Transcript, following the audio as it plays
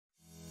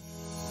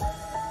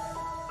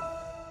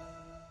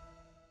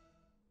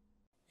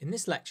In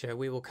this lecture,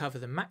 we will cover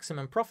the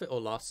maximum profit or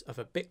loss of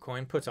a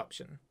Bitcoin put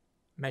option,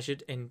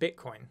 measured in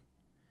Bitcoin,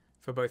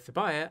 for both the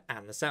buyer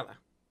and the seller.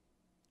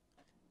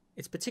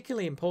 It's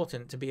particularly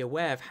important to be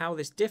aware of how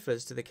this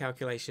differs to the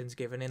calculations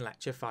given in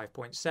Lecture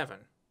 5.7.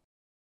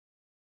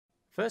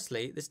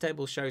 Firstly, this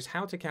table shows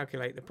how to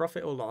calculate the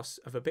profit or loss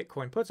of a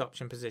Bitcoin put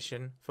option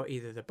position for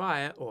either the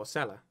buyer or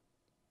seller.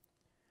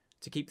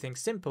 To keep things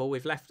simple,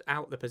 we've left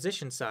out the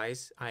position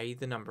size, i.e.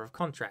 the number of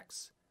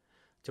contracts.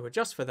 To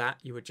adjust for that,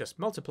 you would just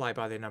multiply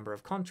by the number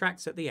of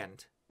contracts at the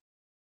end.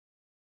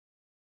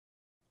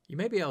 You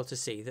may be able to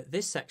see that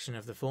this section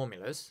of the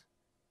formulas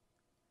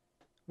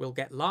will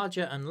get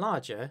larger and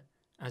larger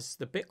as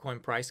the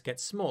Bitcoin price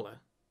gets smaller,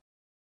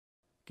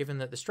 given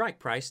that the strike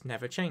price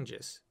never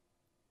changes.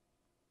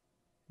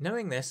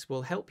 Knowing this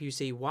will help you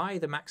see why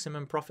the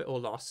maximum profit or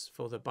loss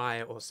for the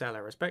buyer or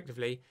seller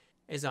respectively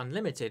is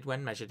unlimited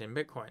when measured in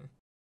Bitcoin.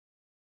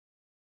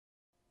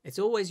 It's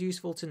always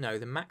useful to know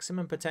the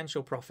maximum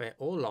potential profit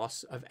or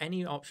loss of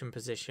any option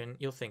position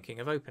you're thinking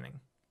of opening.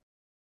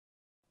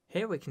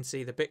 Here we can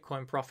see the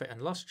Bitcoin profit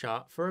and loss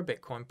chart for a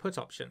Bitcoin put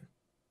option.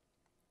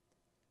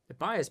 The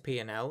buyer's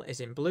P&L is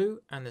in blue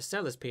and the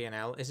seller's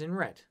P&L is in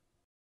red.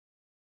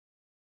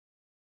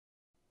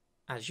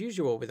 As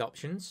usual with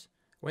options,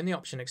 when the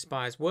option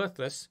expires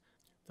worthless,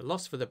 the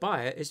loss for the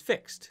buyer is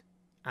fixed,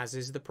 as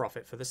is the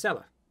profit for the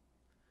seller.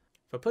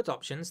 For put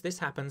options, this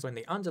happens when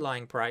the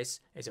underlying price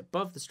is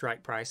above the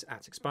strike price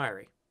at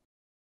expiry.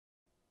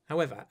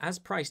 However, as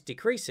price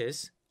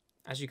decreases,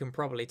 as you can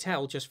probably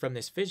tell just from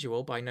this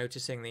visual by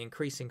noticing the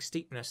increasing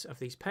steepness of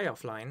these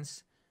payoff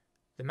lines,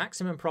 the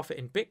maximum profit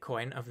in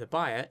Bitcoin of the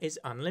buyer is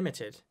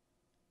unlimited.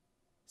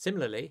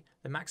 Similarly,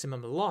 the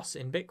maximum loss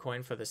in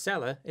Bitcoin for the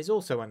seller is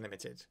also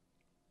unlimited.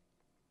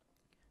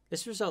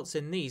 This results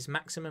in these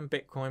maximum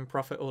Bitcoin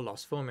profit or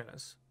loss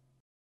formulas.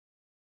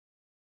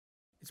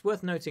 It's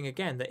worth noting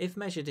again that if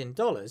measured in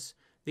dollars,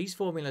 these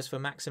formulas for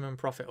maximum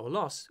profit or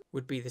loss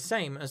would be the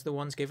same as the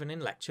ones given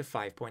in Lecture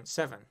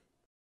 5.7.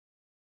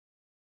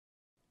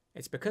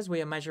 It's because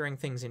we are measuring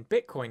things in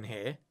Bitcoin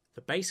here,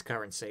 the base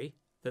currency,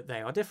 that they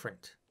are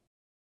different.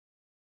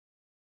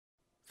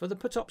 For the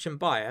put option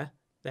buyer,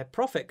 their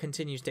profit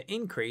continues to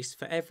increase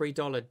for every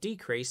dollar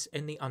decrease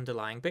in the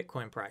underlying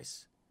Bitcoin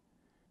price.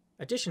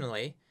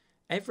 Additionally,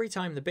 every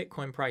time the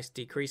Bitcoin price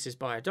decreases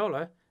by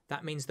 $1,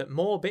 that means that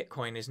more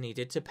Bitcoin is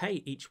needed to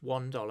pay each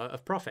 $1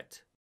 of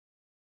profit.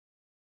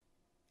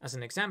 As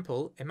an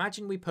example,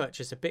 imagine we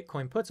purchase a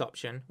Bitcoin put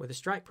option with a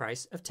strike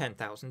price of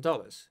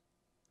 $10,000.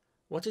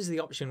 What is the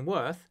option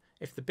worth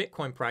if the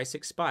Bitcoin price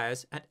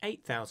expires at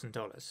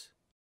 $8,000?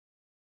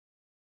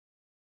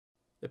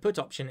 The put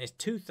option is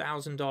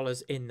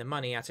 $2,000 in the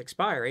money at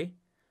expiry,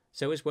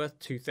 so it's worth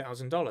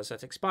 $2,000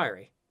 at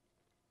expiry.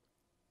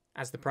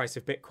 As the price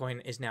of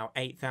Bitcoin is now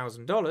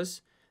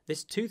 $8,000,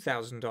 this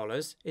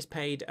 $2,000 is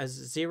paid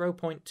as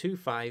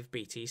 0.25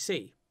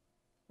 BTC,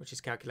 which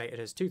is calculated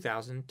as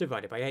 2,000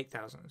 divided by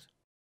 8,000.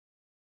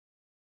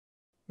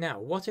 Now,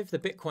 what if the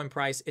Bitcoin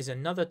price is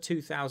another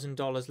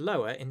 $2,000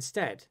 lower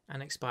instead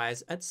and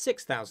expires at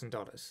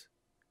 $6,000?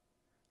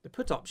 The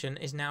put option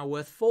is now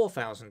worth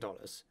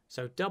 $4,000,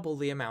 so double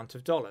the amount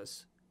of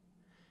dollars.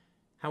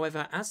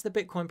 However, as the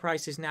Bitcoin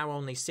price is now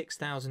only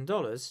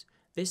 $6,000,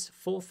 this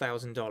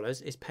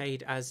 $4,000 is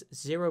paid as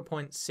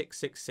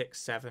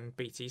 0.6667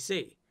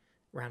 BTC,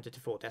 rounded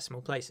to 4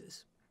 decimal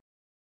places.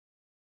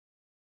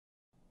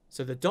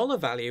 So the dollar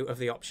value of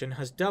the option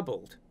has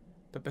doubled,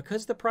 but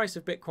because the price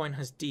of Bitcoin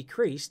has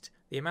decreased,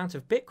 the amount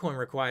of Bitcoin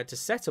required to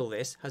settle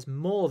this has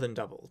more than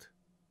doubled.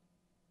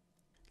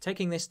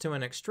 Taking this to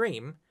an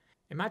extreme,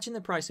 imagine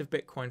the price of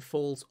Bitcoin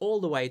falls all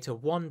the way to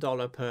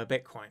 $1 per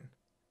Bitcoin.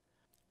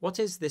 What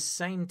is this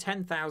same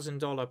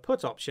 $10,000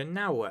 put option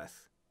now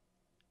worth?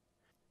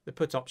 The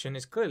put option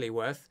is clearly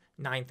worth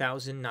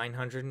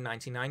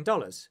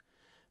 $9,999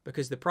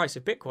 because the price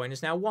of Bitcoin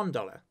is now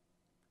 $1,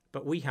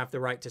 but we have the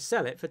right to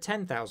sell it for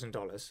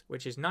 $10,000,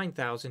 which is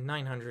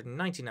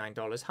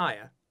 $9,999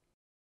 higher.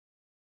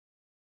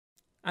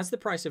 As the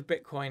price of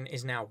Bitcoin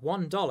is now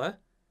 $1,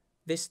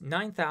 this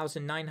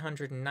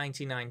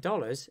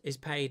 $9,999 is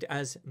paid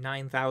as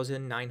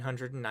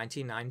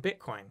 9,999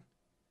 Bitcoin.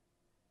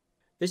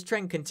 This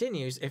trend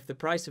continues if the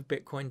price of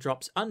Bitcoin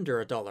drops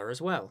under $1 as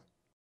well.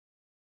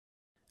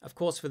 Of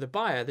course, for the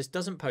buyer, this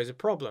doesn't pose a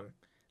problem.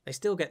 They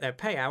still get their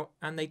payout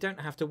and they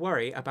don't have to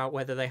worry about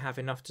whether they have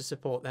enough to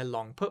support their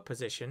long put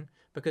position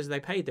because they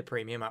paid the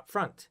premium up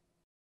front.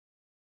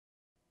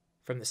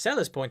 From the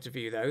seller's point of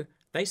view though,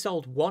 they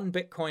sold one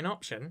Bitcoin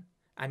option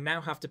and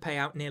now have to pay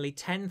out nearly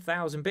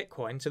 10,000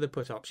 Bitcoin to the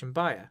put option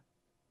buyer.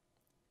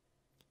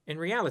 In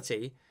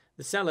reality,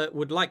 the seller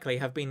would likely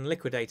have been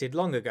liquidated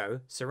long ago,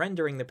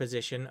 surrendering the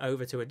position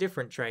over to a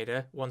different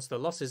trader once the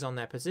losses on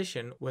their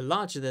position were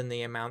larger than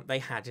the amount they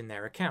had in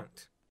their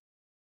account.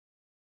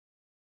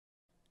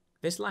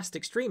 This last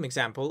extreme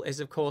example is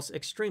of course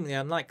extremely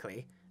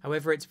unlikely,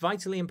 however it's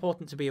vitally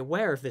important to be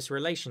aware of this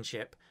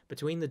relationship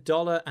between the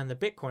dollar and the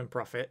Bitcoin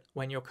profit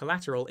when your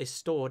collateral is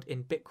stored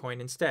in Bitcoin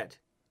instead.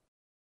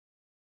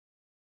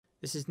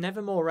 This is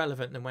never more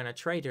relevant than when a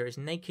trader is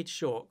naked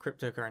short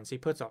cryptocurrency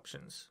put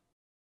options.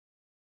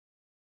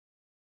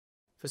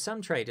 For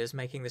some traders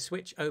making the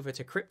switch over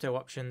to crypto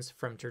options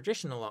from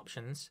traditional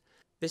options,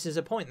 this is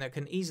a point that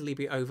can easily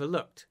be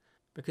overlooked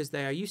because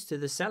they are used to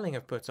the selling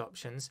of put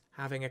options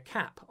having a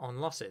cap on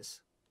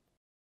losses.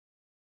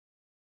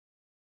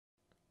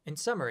 In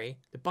summary,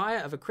 the buyer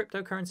of a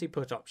cryptocurrency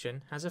put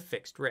option has a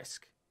fixed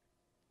risk.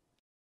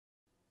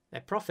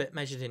 Their profit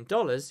measured in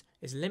dollars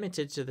is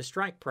limited to the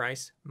strike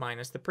price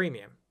minus the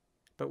premium,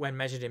 but when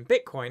measured in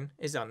Bitcoin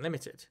is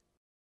unlimited.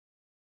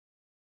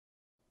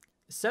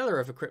 The seller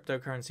of a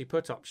cryptocurrency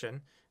put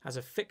option has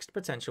a fixed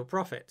potential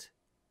profit.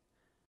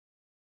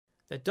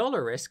 The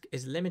dollar risk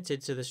is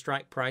limited to the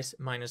strike price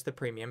minus the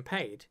premium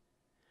paid,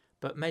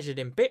 but measured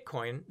in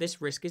Bitcoin,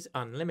 this risk is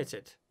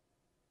unlimited.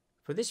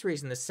 For this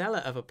reason, the seller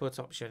of a put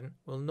option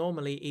will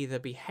normally either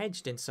be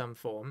hedged in some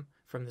form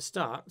from the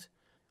start,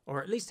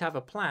 or at least have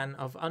a plan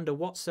of under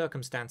what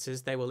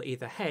circumstances they will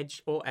either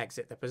hedge or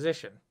exit the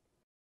position.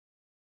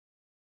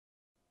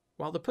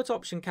 While the put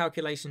option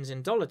calculations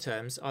in dollar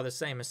terms are the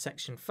same as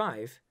Section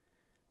 5,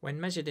 when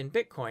measured in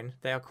Bitcoin,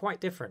 they are quite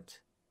different.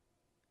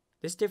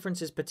 This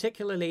difference is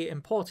particularly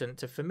important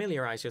to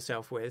familiarize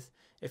yourself with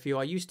if you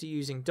are used to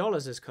using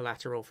dollars as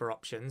collateral for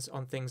options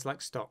on things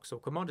like stocks or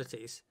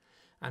commodities,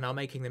 and are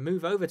making the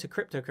move over to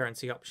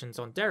cryptocurrency options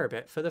on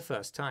Deribit for the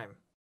first time.